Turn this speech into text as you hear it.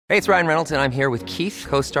Hey, it's Ryan Reynolds, and I'm here with Keith,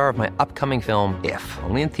 co-star of my upcoming film, If,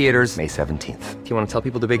 only in theaters May 17th. Do you want to tell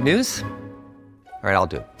people the big news? All right, I'll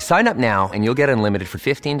do it. Sign up now and you'll get unlimited for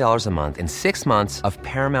 $15 a month and 6 months of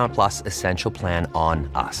Paramount Plus Essential Plan on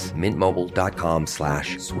us.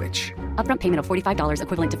 MintMobile.com/switch. Upfront payment of $45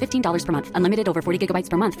 equivalent to $15 per month. Unlimited over 40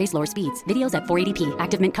 gigabytes per month. Face lower speeds. Videos at 480p.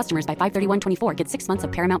 Active Mint customers by 531.24 get 6 months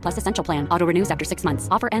of Paramount Plus Essential Plan. Auto renews after 6 months.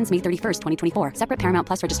 Offer ends May 31st, 2024. Separate Paramount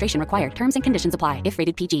Plus registration required. Terms and conditions apply if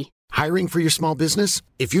rated PG. Hiring for your small business?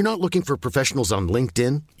 If you're not looking for professionals on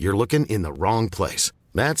LinkedIn, you're looking in the wrong place.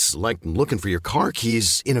 That's like looking for your car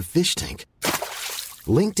keys in a fish tank.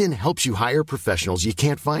 LinkedIn helps you hire professionals you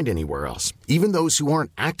can't find anywhere else, even those who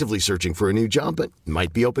aren't actively searching for a new job but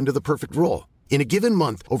might be open to the perfect role. In a given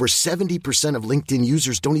month, over 70% of LinkedIn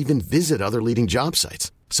users don't even visit other leading job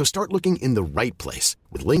sites. So start looking in the right place.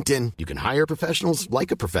 With LinkedIn, you can hire professionals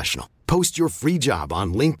like a professional. Post your free job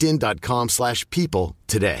on linkedin.com/people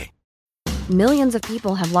today. Millions of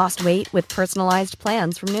people have lost weight with personalized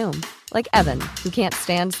plans from Noom. Like Evan, who can't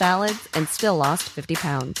stand salads and still lost 50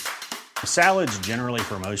 pounds. Salads generally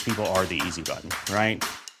for most people are the easy button, right?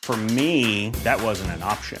 For me, that wasn't an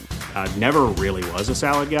option. I never really was a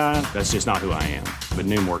salad guy. That's just not who I am. But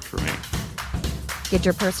Noom worked for me. Get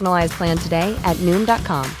your personalized plan today at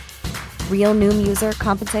Noom.com. Real Noom user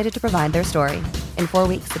compensated to provide their story. In 4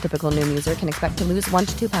 weeks, the typical Noom user can expect to lose 1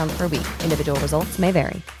 to 2 pounds per week. Individual results may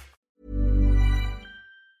vary.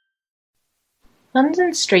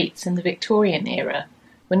 London streets in the Victorian era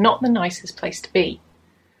were not the nicest place to be,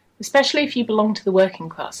 especially if you belonged to the working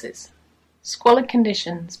classes. Squalid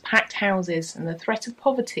conditions, packed houses, and the threat of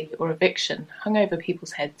poverty or eviction hung over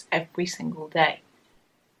people's heads every single day.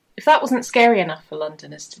 If that wasn't scary enough for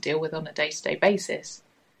Londoners to deal with on a day-to-day basis,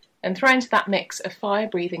 then throw into that mix a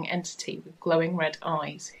fire-breathing entity with glowing red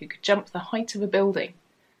eyes who could jump the height of a building,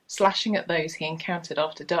 slashing at those he encountered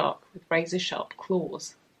after dark with razor-sharp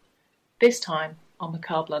claws. This time, on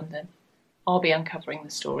Macabre London, I'll be uncovering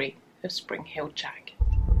the story of Spring-Heeled Jack.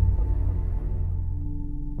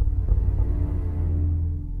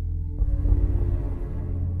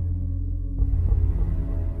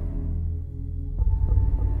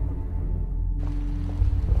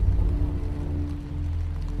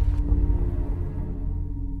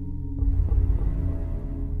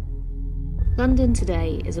 London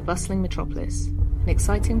today is a bustling metropolis, an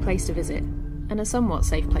exciting place to visit, and a somewhat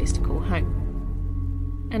safe place to call home.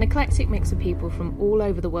 An eclectic mix of people from all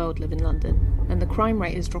over the world live in London, and the crime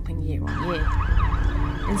rate is dropping year on year.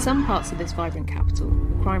 In some parts of this vibrant capital,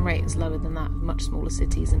 the crime rate is lower than that of much smaller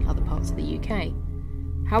cities in other parts of the UK.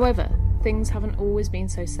 However, things haven't always been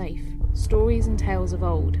so safe. Stories and tales of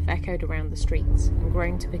old have echoed around the streets and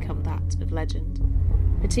grown to become that of legend,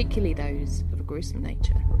 particularly those of a gruesome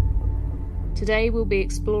nature. Today we'll be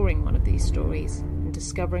exploring one of these stories and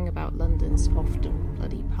discovering about London's often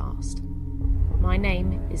bloody past. My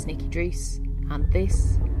name is Nikki Drees, and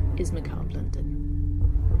this is Macabre London.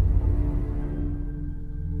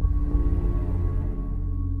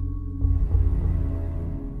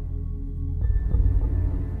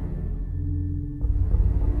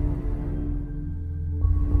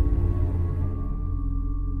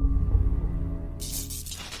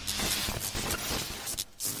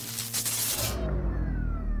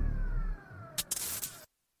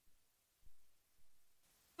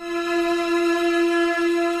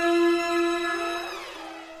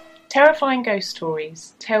 Terrifying ghost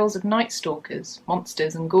stories, tales of night stalkers,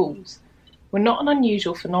 monsters and ghouls were not an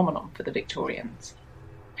unusual phenomenon for the Victorians.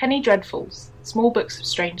 Penny dreadfuls, small books of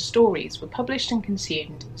strange stories, were published and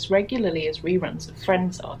consumed as regularly as reruns of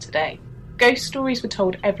Friends are today. Ghost stories were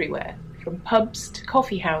told everywhere, from pubs to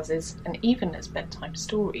coffee houses and even as bedtime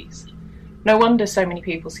stories. No wonder so many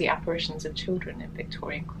people see apparitions of children in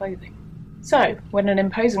Victorian clothing. So, when an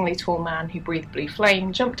imposingly tall man who breathed blue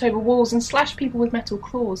flame, jumped over walls and slashed people with metal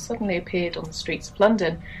claws suddenly appeared on the streets of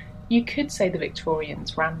London, you could say the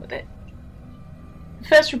Victorians ran with it. The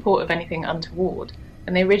first report of anything untoward,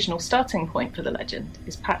 and the original starting point for the legend,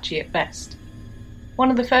 is patchy at best. One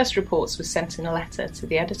of the first reports was sent in a letter to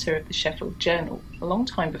the editor of the Sheffield Journal a long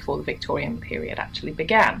time before the Victorian period actually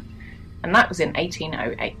began, and that was in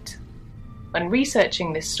 1808. When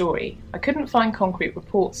researching this story, I couldn't find concrete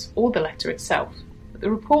reports or the letter itself, but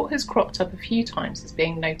the report has cropped up a few times as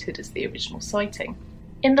being noted as the original sighting.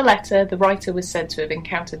 In the letter, the writer was said to have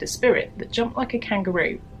encountered a spirit that jumped like a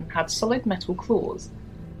kangaroo and had solid metal claws,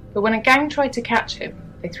 but when a gang tried to catch him,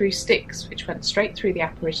 they threw sticks which went straight through the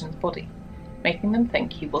apparition's body, making them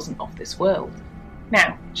think he wasn't of this world.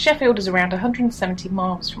 Now, Sheffield is around 170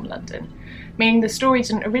 miles from London, meaning the story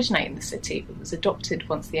didn't originate in the city but was adopted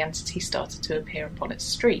once the entity started to appear upon its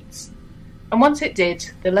streets. And once it did,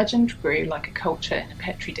 the legend grew like a culture in a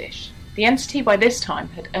petri dish. The entity by this time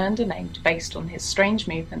had earned a name based on his strange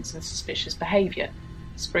movements and suspicious behaviour,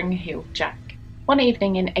 Spring-Heeled Jack. One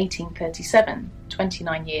evening in 1837,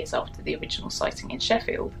 29 years after the original sighting in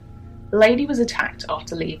Sheffield, the lady was attacked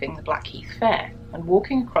after leaving the Blackheath Fair and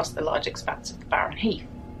walking across the large expanse of the barren heath.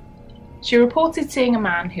 She reported seeing a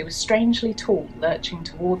man who was strangely tall lurching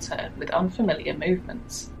towards her with unfamiliar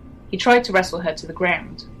movements. He tried to wrestle her to the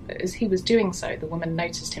ground, but as he was doing so, the woman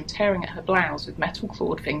noticed him tearing at her blouse with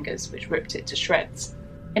metal-clawed fingers which ripped it to shreds.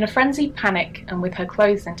 In a frenzied panic and with her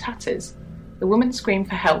clothes in tatters, the woman screamed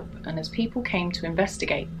for help, and as people came to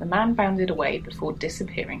investigate, the man bounded away before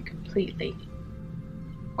disappearing completely.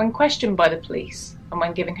 When questioned by the police, and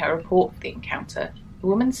when giving her a report of the encounter, the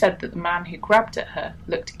woman said that the man who grabbed at her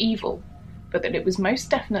looked evil, but that it was most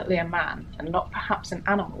definitely a man and not perhaps an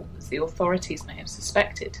animal, as the authorities may have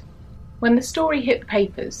suspected. When the story hit the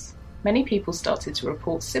papers, many people started to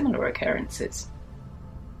report similar occurrences.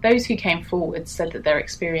 Those who came forward said that their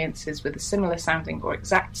experiences with a similar sounding or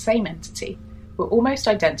exact same entity were almost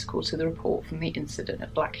identical to the report from the incident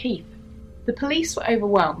at Blackheath. The police were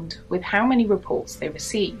overwhelmed with how many reports they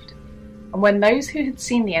received, and when those who had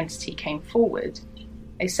seen the entity came forward,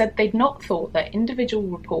 they said they'd not thought their individual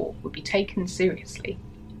report would be taken seriously,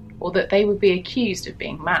 or that they would be accused of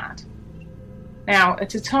being mad. Now,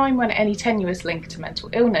 at a time when any tenuous link to mental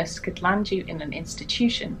illness could land you in an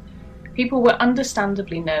institution, people were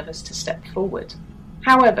understandably nervous to step forward.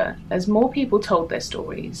 However, as more people told their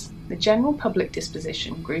stories, the general public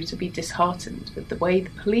disposition grew to be disheartened with the way the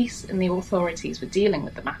police and the authorities were dealing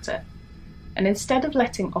with the matter, and instead of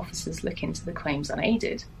letting officers look into the claims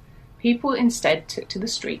unaided, people instead took to the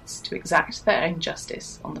streets to exact their own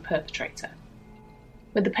justice on the perpetrator.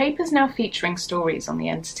 With the papers now featuring stories on the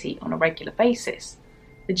entity on a regular basis,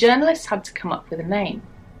 the journalists had to come up with a name,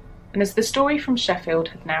 and as the story from Sheffield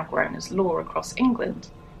had now grown as law across England,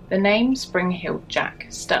 the name Spring-Heeled Jack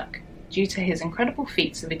stuck due to his incredible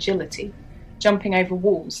feats of agility, jumping over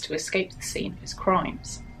walls to escape the scene of his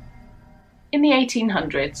crimes. In the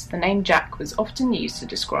 1800s, the name Jack was often used to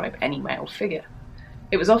describe any male figure.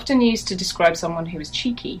 It was often used to describe someone who was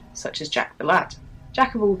cheeky, such as Jack the Lad,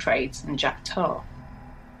 Jack of all trades, and Jack Tar.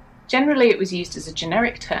 Generally, it was used as a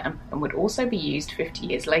generic term and would also be used 50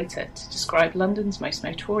 years later to describe London's most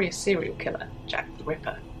notorious serial killer, Jack the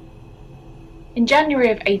Ripper. In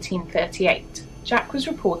January of 1838, Jack was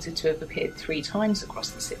reported to have appeared 3 times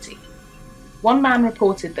across the city. One man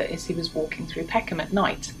reported that as he was walking through Peckham at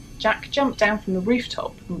night, Jack jumped down from the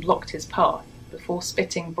rooftop and blocked his path before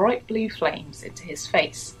spitting bright blue flames into his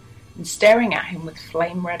face and staring at him with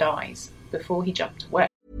flame-red eyes before he jumped away.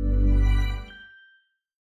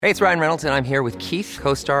 Hey, it's Ryan Reynolds, and I'm here with Keith,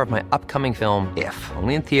 co-star of my upcoming film, If,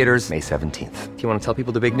 only in theaters May 17th. Do you want to tell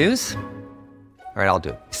people the big news? All right, I'll do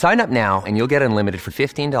it. Sign up now and you'll get unlimited for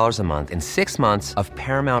 $15 a month and 6 months of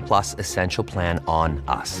Paramount Plus Essential Plan on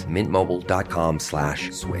us.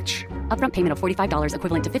 MintMobile.com/switch. Upfront payment of $45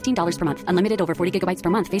 equivalent to $15 per month. Unlimited over 40 gigabytes per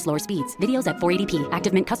month. Face lower speeds. Videos at 480p.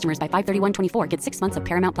 Active Mint customers by 531.24 get 6 months of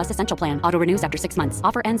Paramount Plus Essential Plan. Auto renews after 6 months.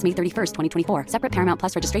 Offer ends May 31st, 2024. Separate Paramount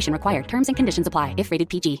Plus registration required. Terms and conditions apply if rated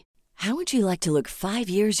PG. How would you like to look 5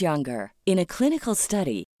 years younger? In a clinical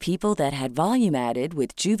study, people that had volume added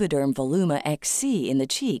with Juvederm Voluma XC in the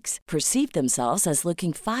cheeks perceived themselves as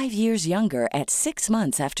looking 5 years younger at 6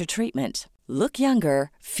 months after treatment. Look younger,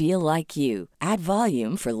 feel like you. Add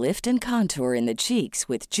volume for lift and contour in the cheeks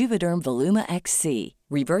with Juvederm Voluma XC.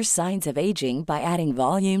 Reverse signs of aging by adding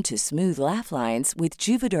volume to smooth laugh lines with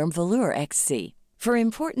Juvederm Volure XC. For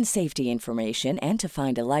important safety information and to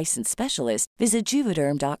find a licensed specialist, visit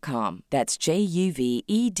Juvederm.com. That's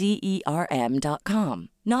JUVEDERM.com.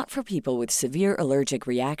 Not for people with severe allergic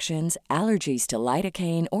reactions, allergies to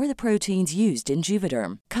lidocaine, or the proteins used in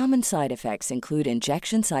Juvederm. Common side effects include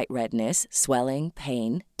injection site redness, swelling,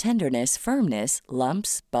 pain, tenderness, firmness,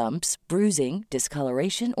 lumps, bumps, bruising,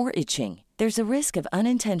 discoloration, or itching. There's a risk of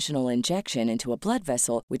unintentional injection into a blood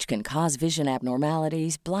vessel, which can cause vision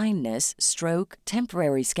abnormalities, blindness, stroke,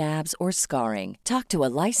 temporary scabs, or scarring. Talk to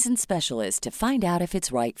a licensed specialist to find out if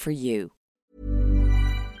it's right for you.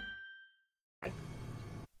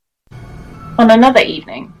 On another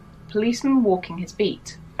evening, a policeman walking his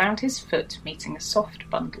beat found his foot meeting a soft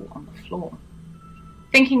bundle on the floor.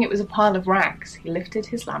 Thinking it was a pile of rags, he lifted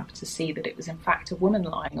his lamp to see that it was in fact a woman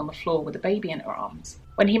lying on the floor with a baby in her arms.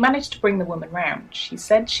 When he managed to bring the woman round, she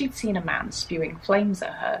said she'd seen a man spewing flames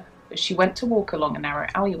at her as she went to walk along a narrow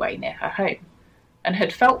alleyway near her home, and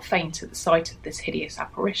had felt faint at the sight of this hideous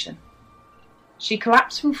apparition. She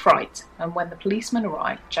collapsed from fright, and when the policeman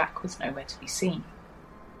arrived, Jack was nowhere to be seen.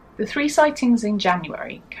 The 3 sightings in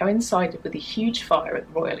January coincided with a huge fire at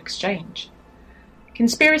the Royal Exchange.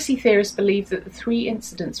 Conspiracy theorists believe that the 3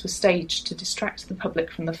 incidents were staged to distract the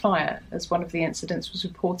public from the fire, as one of the incidents was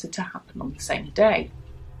reported to happen on the same day.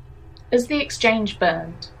 As the exchange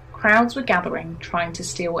burned, crowds were gathering, trying to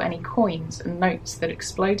steal any coins and notes that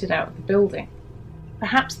exploded out of the building.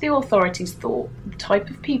 Perhaps the authorities thought the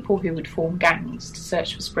type of people who would form gangs to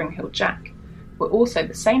search for Spring-Heeled Jack were also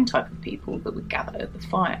the same type of people that would gather at the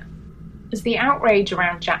fire. As the outrage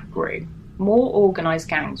around Jack grew, more organised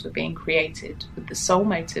gangs were being created with the sole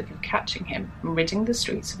motive of catching him and ridding the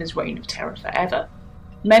streets of his reign of terror forever.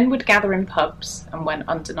 Men would gather in pubs and, when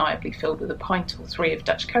undeniably filled with a pint or 3 of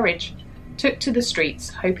Dutch courage, took to the streets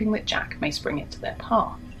hoping that Jack may spring into their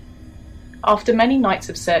path. After many nights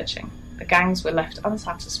of searching, the gangs were left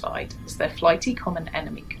unsatisfied as their flighty common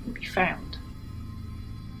enemy couldn't be found.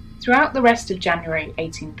 Throughout the rest of January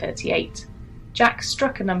 1838, Jack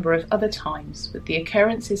struck a number of other times, with the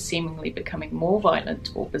occurrences seemingly becoming more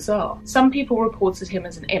violent or bizarre. Some people reported him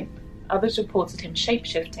as an imp, others reported him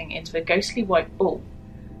shape-shifting into a ghostly white bull,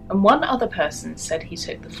 and one other person said he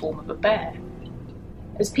took the form of a bear.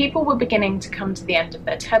 As people were beginning to come to the end of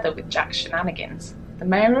their tether with Jack's shenanigans, the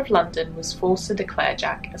Mayor of London was forced to declare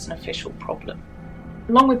Jack as an official problem.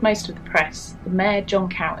 Along with most of the press, the Mayor, John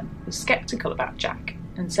Cowan, was sceptical about Jack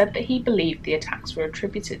and said that he believed the attacks were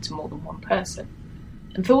attributed to more than one person,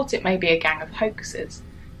 and thought it may be a gang of hoaxers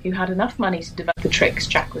who had enough money to develop the tricks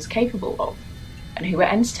Jack was capable of, and who were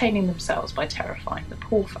entertaining themselves by terrifying the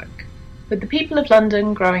poor folk. With the people of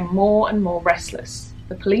London growing more and more restless,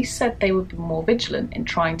 the police said they would be more vigilant in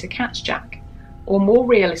trying to catch Jack, or more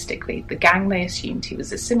realistically, the gang they assumed he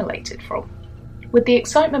was assimilated from. With the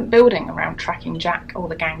excitement building around tracking Jack or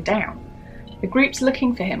the gang down, the groups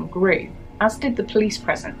looking for him grew, as did the police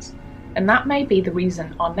presence, and that may be the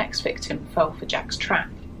reason our next victim fell for Jack's trap.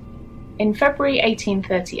 In February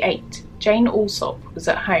 1838, Jane Alsop was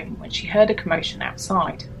at home when she heard a commotion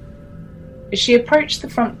outside. As she approached the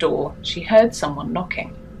front door, she heard someone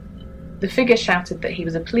knocking. The figure shouted that he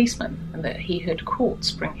was a policeman and that he had caught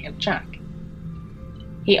Spring-Heeled Jack.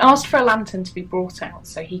 He asked for a lantern to be brought out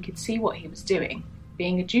so he could see what he was doing.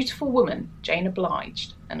 Being a dutiful woman, Jane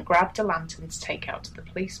obliged and grabbed a lantern to take out to the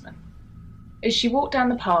policeman. As she walked down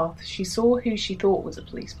the path, she saw who she thought was a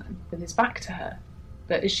policeman, with his back to her,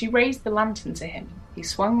 but as she raised the lantern to him, he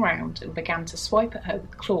swung round and began to swipe at her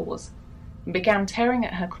with claws, and began tearing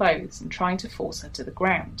at her clothes and trying to force her to the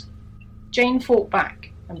ground. Jane fought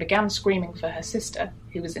back and began screaming for her sister,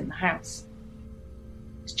 who was in the house.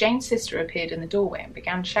 As Jane's sister appeared in the doorway and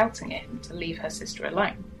began shouting at him to leave her sister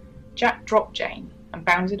alone, Jack dropped Jane and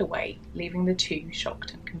bounded away, leaving the two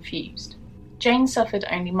shocked and confused. Jane suffered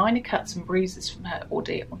only minor cuts and bruises from her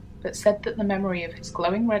ordeal, but said that the memory of his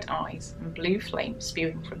glowing red eyes and blue flame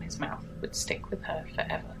spewing from his mouth would stick with her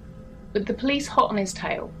forever. With the police hot on his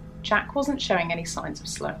tail, Jack wasn't showing any signs of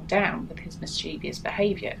slowing down with his mischievous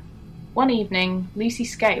behaviour. One evening, Lucy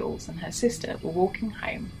Scales and her sister were walking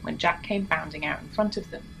home when Jack came bounding out in front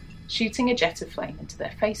of them, shooting a jet of flame into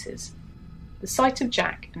their faces. The sight of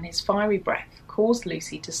Jack and his fiery breath caused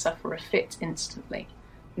Lucy to suffer a fit instantly,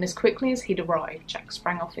 and as quickly as he'd arrived, Jack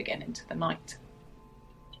sprang off again into the night.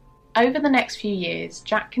 Over the next few years,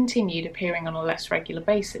 Jack continued appearing on a less regular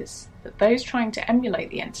basis, but those trying to emulate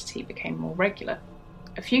the entity became more regular.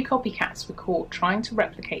 A few copycats were caught trying to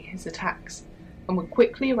replicate his attacks, and were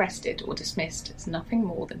quickly arrested or dismissed as nothing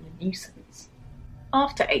more than a nuisance.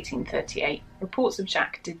 After 1838, reports of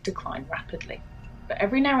Jack did decline rapidly, but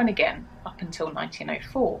every now and again, up until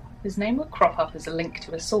 1904, his name would crop up as a link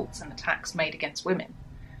to assaults and attacks made against women,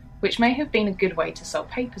 which may have been a good way to sell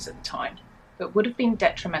papers at the time, but would have been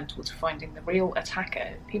detrimental to finding the real attacker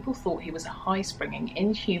if people thought he was a high-springing,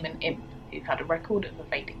 inhuman imp who had a record of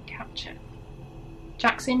evading capture.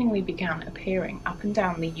 Jack seemingly began appearing up and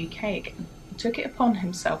down the UK again, and took it upon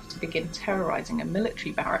himself to begin terrorising a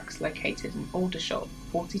military barracks located in Aldershot,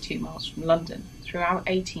 42 miles from London, throughout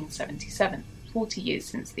 1877, 40 years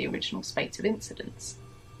since the original spate of incidents.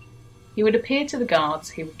 He would appear to the guards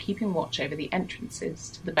who were keeping watch over the entrances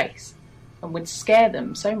to the base, and would scare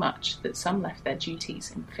them so much that some left their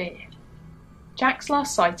duties in fear. Jack's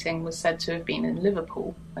last sighting was said to have been in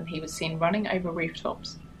Liverpool, when he was seen running over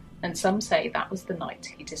rooftops, and some say that was the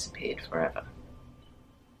night he disappeared forever.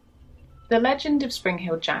 The legend of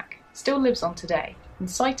Spring-Heeled Jack still lives on today,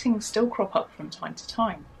 and sightings still crop up from time to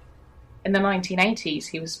time. In the 1980s,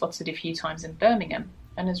 he was spotted a few times in Birmingham,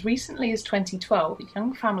 and as recently as 2012, a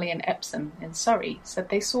young family in Epsom, in Surrey, said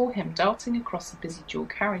they saw him darting across a busy dual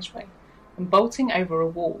carriageway and bolting over a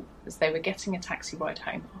wall as they were getting a taxi ride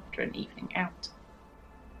home after an evening out.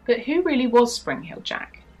 But who really was Spring-Heeled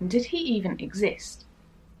Jack, And did he even exist?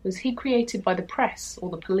 Was he created by the press or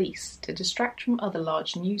the police to distract from other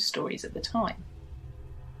large news stories at the time?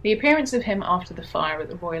 The appearance of him after the fire at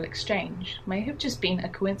the Royal Exchange may have just been a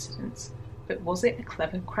coincidence, but was it a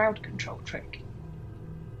clever crowd control trick?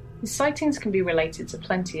 His sightings can be related to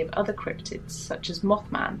plenty of other cryptids, such as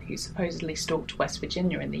Mothman, who supposedly stalked West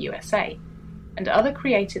Virginia in the USA, and other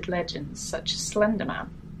created legends such as Slenderman,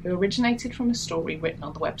 who originated from a story written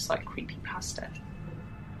on the website Creepypasta.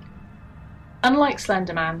 Unlike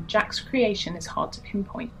Slenderman, Jack's creation is hard to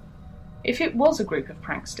pinpoint. If it was a group of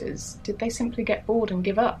pranksters, did they simply get bored and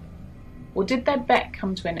give up? Or did their bet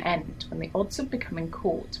come to an end when the odds of becoming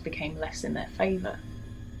caught became less in their favour?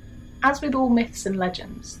 As with all myths and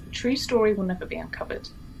legends, the true story will never be uncovered,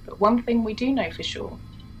 but one thing we do know for sure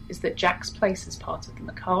is that Jack's place as part of the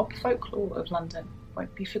macabre folklore of London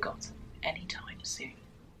won't be forgotten anytime soon.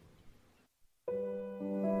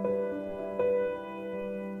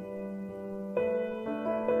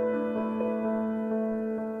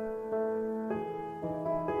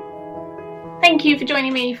 Thank you for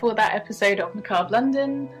joining me for that episode of Macabre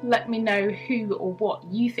London. Let me know who or what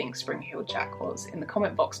you think Spring Heel Jack was in the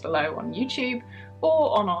comment box below on YouTube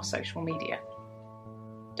or on our social media.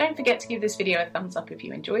 Don't forget to give this video a thumbs up if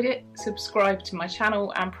you enjoyed it, subscribe to my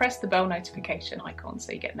channel and press the bell notification icon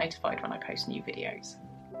so you get notified when I post new videos.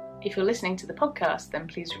 If you're listening to the podcast, then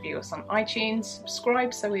please review us on iTunes,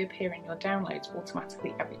 subscribe so we appear in your downloads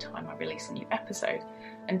automatically every time I release a new episode,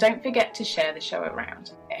 and don't forget to share the show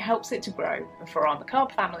around. It helps it to grow and for our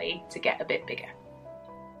Macabre family to get a bit bigger.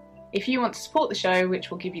 If you want to support the show,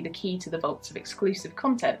 which will give you the key to the vaults of exclusive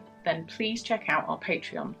content, then please check out our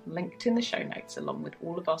Patreon, linked in the show notes along with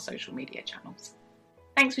all of our social media channels.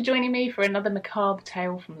 Thanks for joining me for another macabre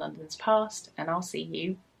tale from London's past, and I'll see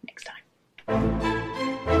you next time.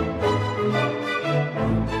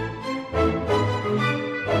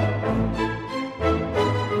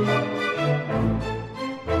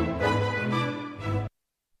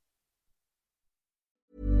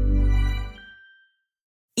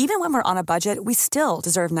 Even when we're on a budget, we still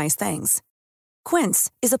deserve nice things.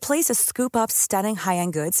 Quince is a place to scoop up stunning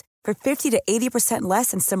high-end goods for 50 to 80%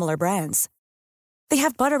 less than similar brands. They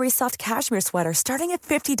have buttery soft cashmere sweaters starting at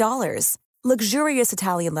 $50, luxurious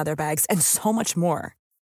Italian leather bags, and so much more.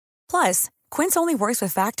 Plus, Quince only works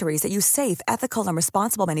with factories that use safe, ethical, and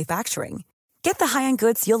responsible manufacturing. Get the high-end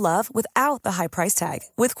goods you'll love without the high price tag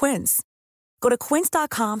with Quince. Go to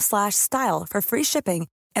quince.com/style for free shipping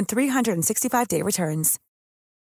and 365-day returns.